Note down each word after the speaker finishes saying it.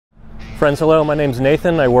Friends, hello, my name's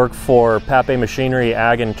Nathan. I work for Papé Machinery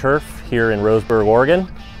Ag and Turf here in Roseburg, Oregon.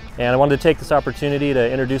 And I wanted to take this opportunity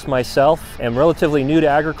to introduce myself. I'm relatively new to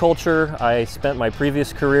agriculture. I spent my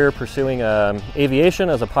previous career pursuing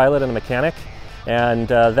aviation as a pilot and a mechanic, and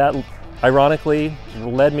that ironically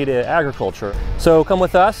led me to agriculture. So come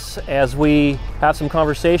with us as we have some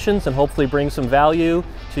conversations and hopefully bring some value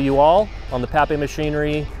to you all on the Papé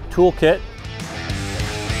Machinery Toolkit.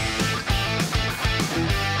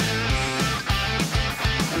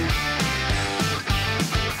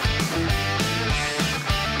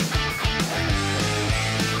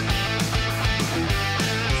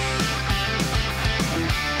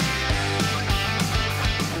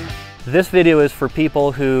 This video is for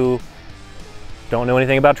people who don't know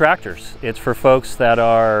anything about tractors. It's for folks that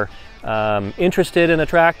are interested in a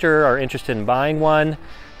tractor, are interested in buying one,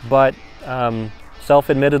 but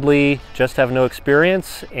self-admittedly just have no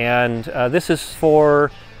experience. And this is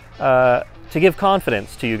for to give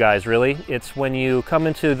confidence to you guys, really. It's when you come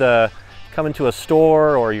into a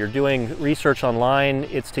store or you're doing research online,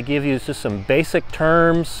 it's to give you just some basic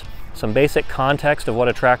terms, some basic context of what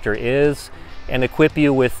a tractor is, and equip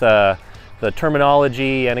you with the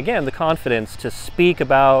terminology and, again, the confidence to speak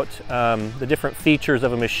about the different features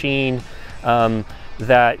of a machine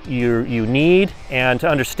that you need, and to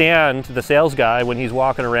understand the sales guy when he's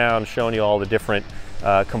walking around showing you all the different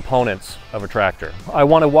components of a tractor. I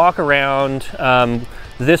want to walk around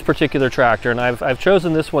this particular tractor, and I've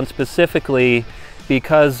chosen this one specifically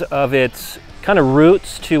because of its kind of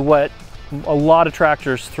roots to what a lot of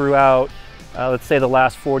tractors throughout let's say the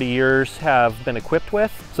last 40 years have been equipped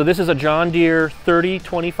with. So this is a John Deere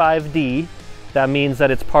 3025D. That means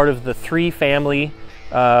that it's part of the 3 family,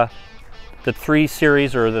 the 3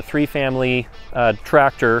 series or the 3 family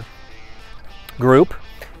tractor group.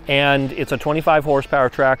 And it's a 25 horsepower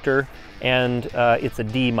tractor, and it's a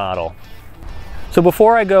D model. So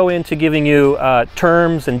before I go into giving you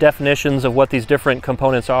terms and definitions of what these different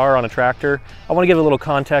components are on a tractor, I want to give a little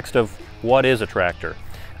context of what is a tractor.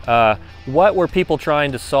 What were people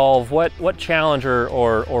trying to solve? What challenge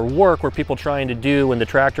or work were people trying to do when the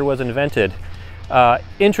tractor was invented?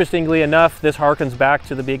 Interestingly enough, this harkens back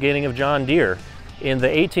to the beginning of John Deere. In the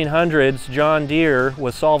 1800s, John Deere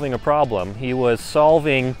was solving a problem. He was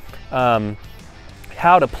solving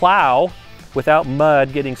how to plow without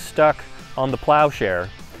mud getting stuck on the plowshare.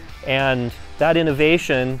 And that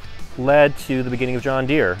innovation led to the beginning of John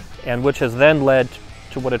Deere, and which has then led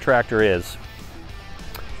to what a tractor is.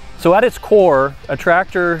 So at its core, a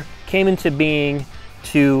tractor came into being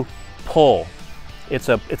to pull. It's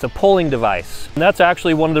a pulling device. And that's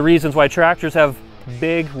actually one of the reasons why tractors have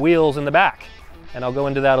big wheels in the back. And I'll go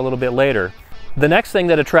into that a little bit later. The next thing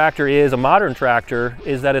that a tractor is, a modern tractor,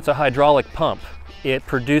 is that it's a hydraulic pump. It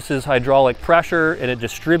produces hydraulic pressure, and it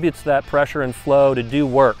distributes that pressure and flow to do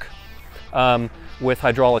work with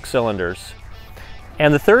hydraulic cylinders.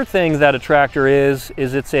 And the third thing that a tractor is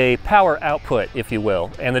it's a power output, if you will.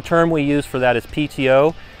 And the term we use for that is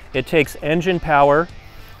PTO. It takes engine power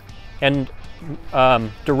and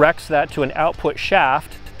directs that to an output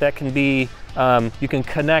shaft that can be, you can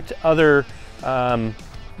connect other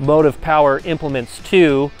motive power implements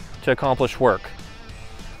to accomplish work.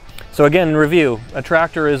 So again, in review, a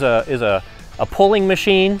tractor is a pulling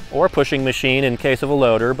machine, or pushing machine in case of a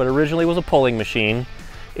loader, but originally was a pulling machine,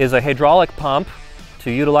 is a hydraulic pump to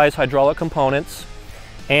utilize hydraulic components,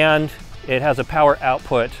 and it has a power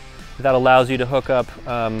output that allows you to hook up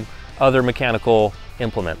other mechanical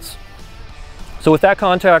implements. So with that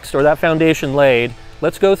context or that foundation laid,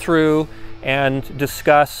 let's go through and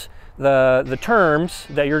discuss the terms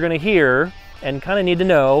that you're going to hear and kind of need to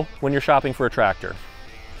know when you're shopping for a tractor.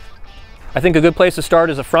 I think a good place to start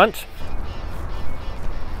is a front.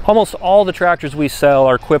 Almost all the tractors we sell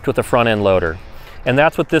are equipped with a front end loader. And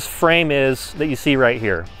that's what this frame is that you see right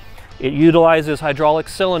here. It utilizes hydraulic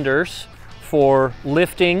cylinders for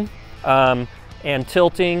lifting and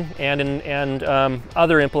tilting and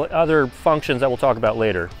other functions that we'll talk about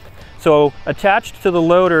later. So attached to the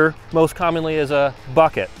loader most commonly is a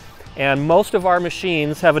bucket. And most of our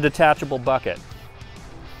machines have a detachable bucket.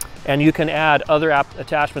 And you can add other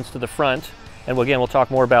attachments to the front. And again, we'll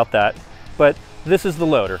talk more about that. But this is the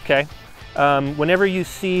loader, okay? Whenever you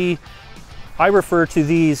see, I refer to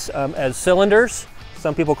these as cylinders.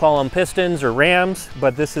 Some people call them pistons or rams,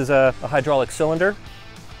 but this is a hydraulic cylinder.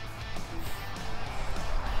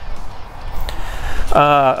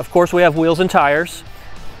 Of course, we have wheels and tires.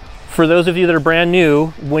 For those of you that are brand new,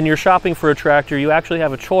 when you're shopping for a tractor, you actually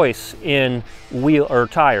have a choice in wheel or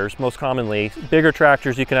tires, most commonly. Bigger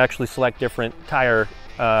tractors, you can actually select different tire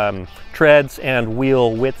treads and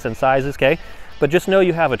wheel widths and sizes, okay? but just know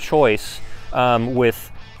you have a choice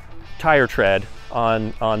with tire tread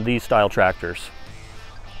on these style tractors.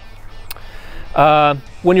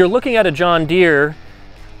 When you're looking at a John Deere,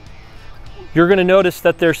 you're going to notice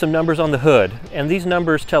that there's some numbers on the hood, and these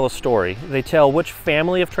numbers tell a story. They tell which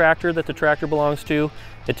family of tractor that the tractor belongs to.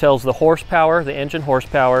 It tells the horsepower, the engine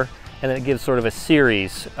horsepower, and then it gives sort of a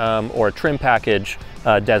series or a trim package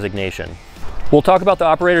designation. We'll talk about the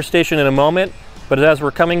operator station in a moment, but as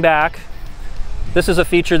we're coming back, this is a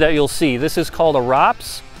feature that you'll see. This is called a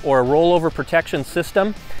ROPS, or a rollover protection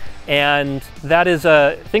system, and that is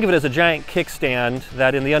think of it as a giant kickstand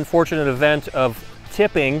that in the unfortunate event of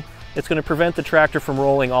tipping, it's going to prevent the tractor from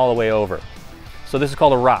rolling all the way over. So this is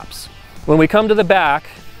called a ROPS. When we come to the back,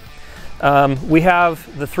 we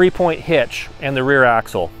have the 3-point hitch and the rear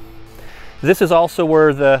axle. This is also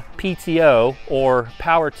where the PTO, or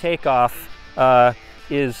power takeoff,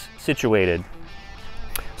 is situated.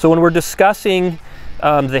 So when we're discussing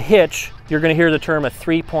the hitch, you're going to hear the term a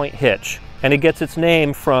 3-point hitch, and it gets its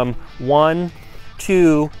name from 1,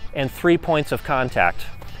 2, and 3 points of contact.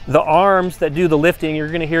 The arms that do the lifting, you're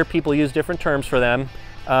going to hear people use different terms for them,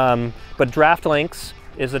 but draft links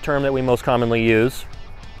is the term that we most commonly use.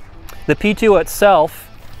 The PTO itself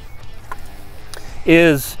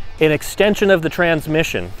is an extension of the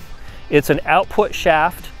transmission. It's an output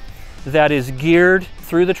shaft that is geared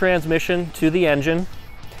through the transmission to the engine,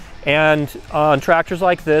 and on tractors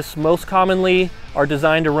like this, most commonly are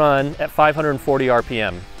designed to run at 540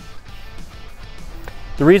 RPM.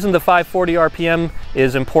 The reason the 540 RPM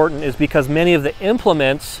is important is because many of the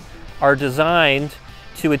implements are designed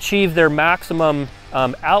to achieve their maximum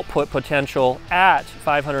output potential at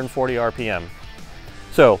 540 RPM.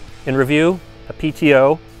 So, in review, a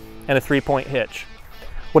PTO and a 3-point hitch.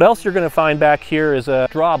 What else you're going to find back here is a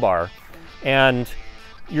drawbar, and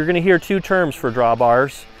you're going to hear two terms for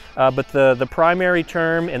drawbars, but the primary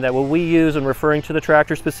term, and that what we use in referring to the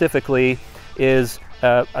tractor specifically, is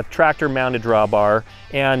a tractor mounted drawbar,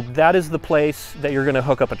 and that is the place that you're going to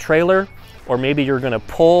hook up a trailer, or maybe you're going to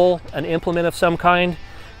pull an implement of some kind.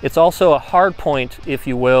 It's also a hard point, if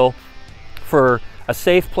you will, for a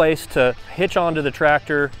safe place to hitch onto the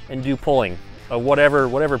tractor and do pulling,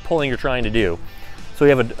 whatever pulling you're trying to do. So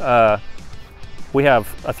we have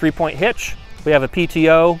a 3-point hitch, we have a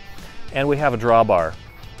PTO, and we have a drawbar.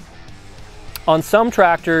 On some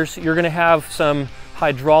tractors, you're going to have some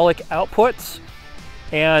hydraulic outputs,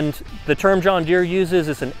 and the term John Deere uses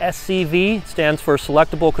is an SCV, stands for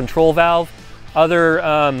Selectable Control Valve.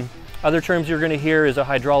 Other terms you're going to hear is a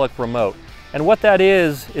hydraulic remote. And what that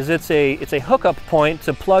is it's a hookup point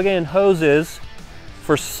to plug in hoses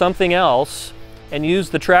for something else and use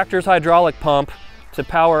the tractor's hydraulic pump to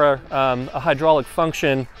power a hydraulic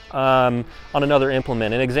function on another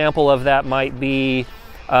implement. An example of that might be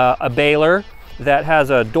a baler that has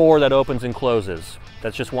a door that opens and closes.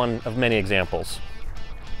 That's just one of many examples.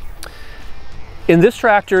 In this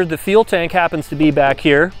tractor, the fuel tank happens to be back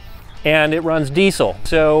here, and it runs diesel.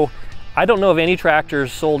 So I don't know of any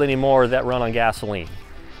tractors sold anymore that run on gasoline.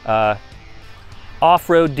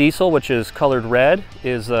 Off-road diesel, which is colored red,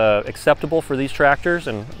 is acceptable for these tractors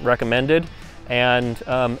and recommended. And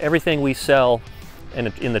everything we sell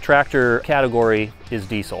in the tractor category is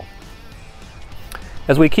diesel.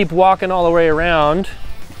 As we keep walking all the way around,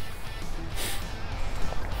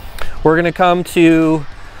 we're going to come to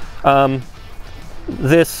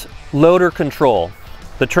this loader control.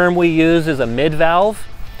 The term we use is a mid-valve,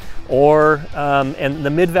 and the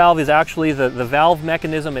mid-valve is actually the valve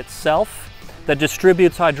mechanism itself that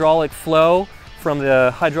distributes hydraulic flow from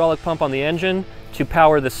the hydraulic pump on the engine to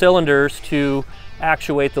power the cylinders to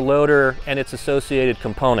actuate the loader and its associated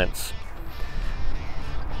components.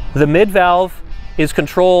 The mid-valve is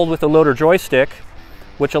controlled with the loader joystick,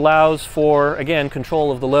 which allows for, again,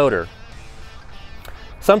 control of the loader.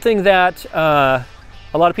 Something that a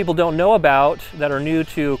lot of people don't know about that are new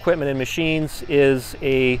to equipment and machines is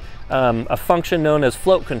a function known as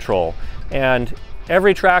float control. And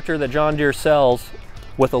every tractor that John Deere sells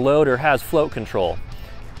with a loader has float control.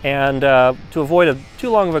 And to avoid too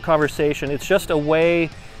long of a conversation, it's just a way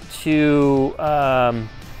to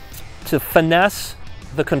finesse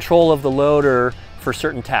the control of the loader for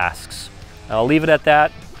certain tasks. I'll leave it at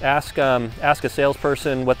that. Ask a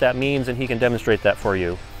salesperson what that means, and he can demonstrate that for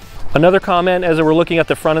you. Another comment as we're looking at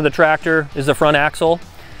the front of the tractor is the front axle.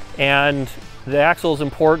 And the axle is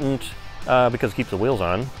important because it keeps the wheels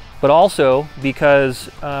on, but also because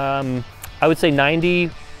I would say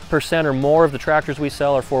 90% or more of the tractors we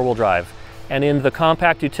sell are four-wheel drive. And in the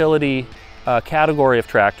compact utility category of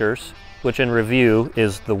tractors, which in review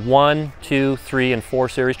is the 1, 2, 3, and 4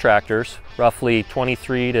 series tractors, roughly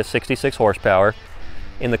 23 to 66 horsepower.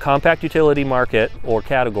 In the compact utility market or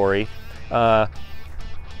category, man,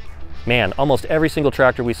 almost every single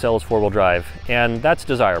tractor we sell is four-wheel drive, and that's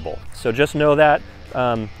desirable. So just know that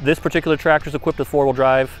this particular tractor is equipped with four-wheel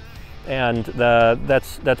drive, and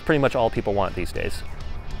that's pretty much all people want these days.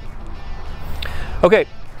 Okay.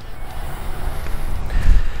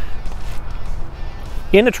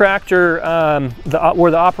 In a tractor,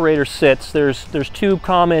 where the operator sits, there's two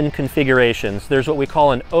common configurations. There's what we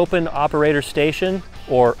call an open operator station,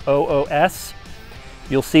 or OOS.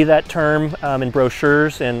 You'll see that term in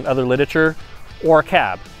brochures and other literature, or a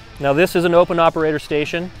cab. Now this is an open operator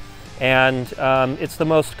station, and it's the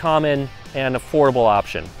most common and affordable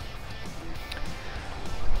option.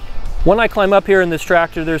 When I climb up here in this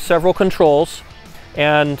tractor, there's several controls,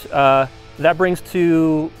 and that brings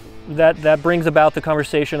about the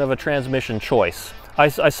conversation of a transmission choice. I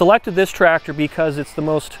selected this tractor because it's the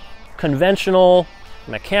most conventional,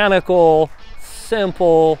 mechanical,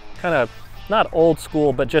 simple, kind of not old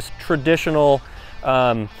school, but just traditional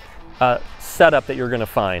setup that you're going to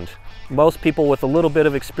find. Most people with a little bit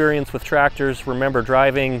of experience with tractors remember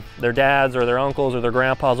driving their dad's or their uncle's or their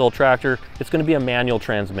grandpa's old tractor. It's going to be a manual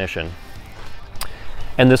transmission.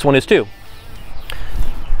 And this one is too.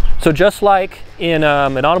 So just like in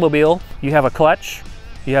an automobile, you have a clutch,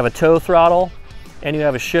 you have a toe throttle, and you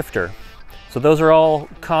have a shifter. So those are all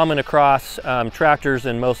common across tractors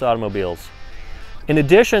and most automobiles. In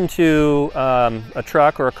addition to a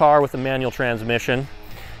truck or a car with a manual transmission,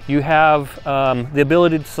 you have the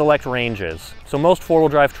ability to select ranges. So most four-wheel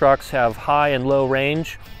drive trucks have high and low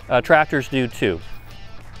range. Tractors do too.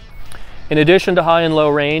 In addition to high and low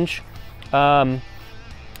range,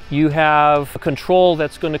 you have a control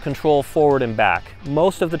that's going to control forward and back.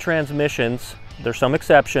 Most of the transmissions, there's some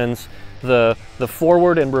exceptions, the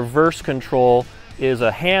forward and reverse control is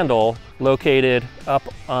a handle located up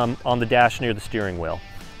on the dash near the steering wheel.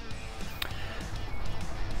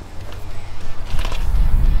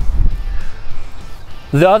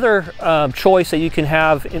 The other choice that you can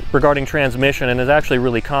have regarding transmission, and is actually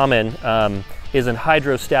really common, is an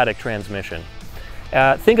hydrostatic transmission.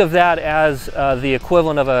 Think of that as the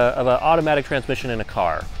equivalent of an automatic transmission in a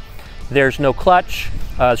car. There's no clutch.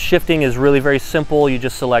 Shifting is really very simple. You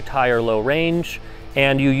just select high or low range,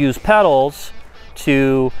 and you use pedals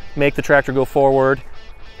to make the tractor go forward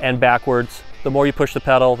and backwards. The more you push the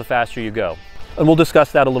pedal, the faster you go. And we'll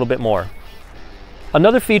discuss that a little bit more.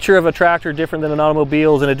 Another feature of a tractor different than an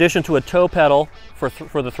automobile is, in addition to a toe pedal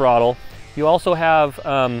for the throttle, you also have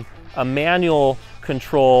a manual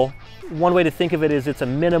control. One way to think of it is it's a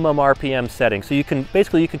minimum RPM setting. So you can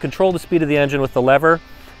control the speed of the engine with the lever,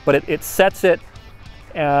 but it sets it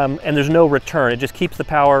and there's no return. It just keeps the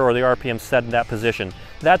power or the RPM set in that position.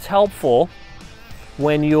 That's helpful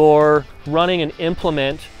when you're running an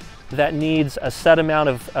implement that needs a set amount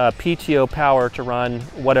of PTO power to run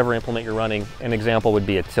whatever implement you're running. An example would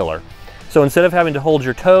be a tiller. So instead of having to hold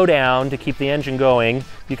your toe down to keep the engine going,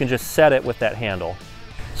 you can just set it with that handle.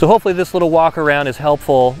 So hopefully this little walk around is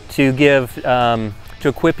helpful to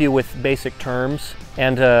equip you with basic terms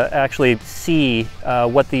and to actually see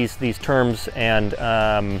what these terms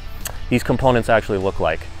and these components actually look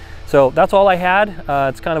like. So that's all I had.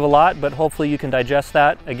 It's kind of a lot, but hopefully you can digest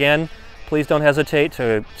that. Again, please don't hesitate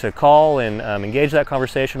to call and engage that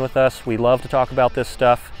conversation with us. We love to talk about this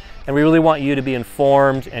stuff, and we really want you to be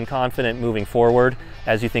informed and confident moving forward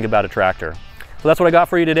as you think about a tractor. So that's what I got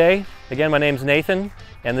for you today. Again, my name's Nathan,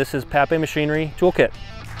 and this is Papé Machinery Toolkit.